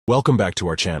Welcome back to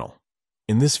our channel.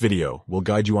 In this video, we'll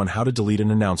guide you on how to delete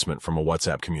an announcement from a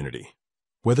WhatsApp community.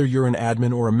 Whether you're an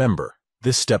admin or a member,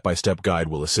 this step-by-step guide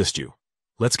will assist you.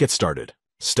 Let's get started.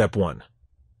 Step 1.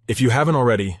 If you haven't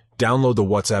already, download the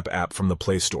WhatsApp app from the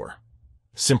Play Store.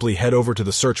 Simply head over to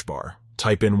the search bar,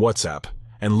 type in WhatsApp,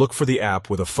 and look for the app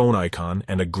with a phone icon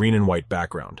and a green and white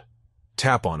background.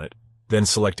 Tap on it, then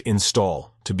select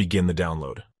Install to begin the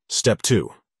download. Step 2.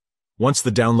 Once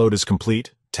the download is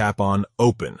complete, tap on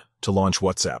Open to launch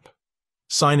WhatsApp.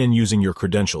 Sign in using your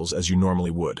credentials as you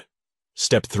normally would.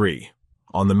 Step 3.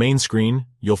 On the main screen,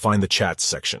 you'll find the Chats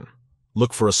section.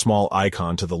 Look for a small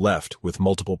icon to the left with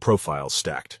multiple profiles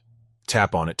stacked.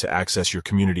 Tap on it to access your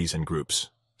communities and groups.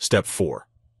 Step 4.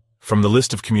 From the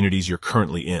list of communities you're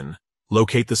currently in,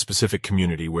 locate the specific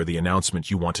community where the announcement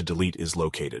you want to delete is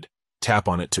located. Tap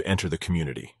on it to enter the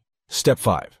community. Step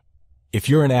 5. If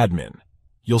you're an admin,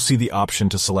 you'll see the option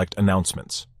to select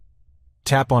Announcements.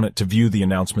 Tap on it to view the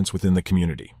announcements within the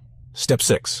community. Step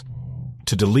 6.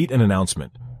 To delete an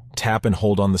announcement, tap and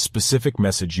hold on the specific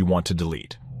message you want to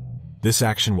delete. This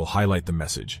action will highlight the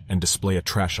message and display a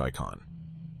trash icon.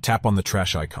 Tap on the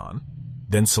trash icon,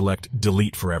 then select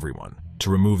Delete for Everyone to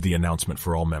remove the announcement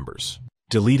for all members.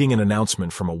 Deleting an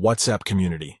announcement from a WhatsApp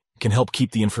community can help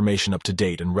keep the information up to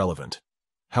date and relevant.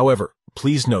 However,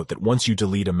 please note that once you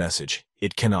delete a message,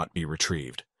 it cannot be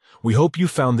retrieved. We hope you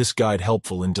found this guide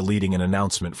helpful in deleting an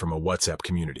announcement from a WhatsApp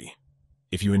community.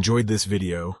 If you enjoyed this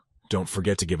video, don't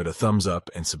forget to give it a thumbs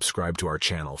up and subscribe to our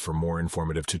channel for more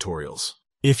informative tutorials.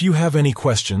 If you have any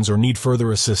questions or need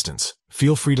further assistance,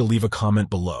 feel free to leave a comment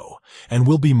below, and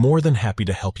we'll be more than happy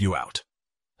to help you out.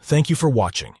 Thank you for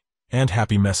watching, and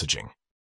happy messaging.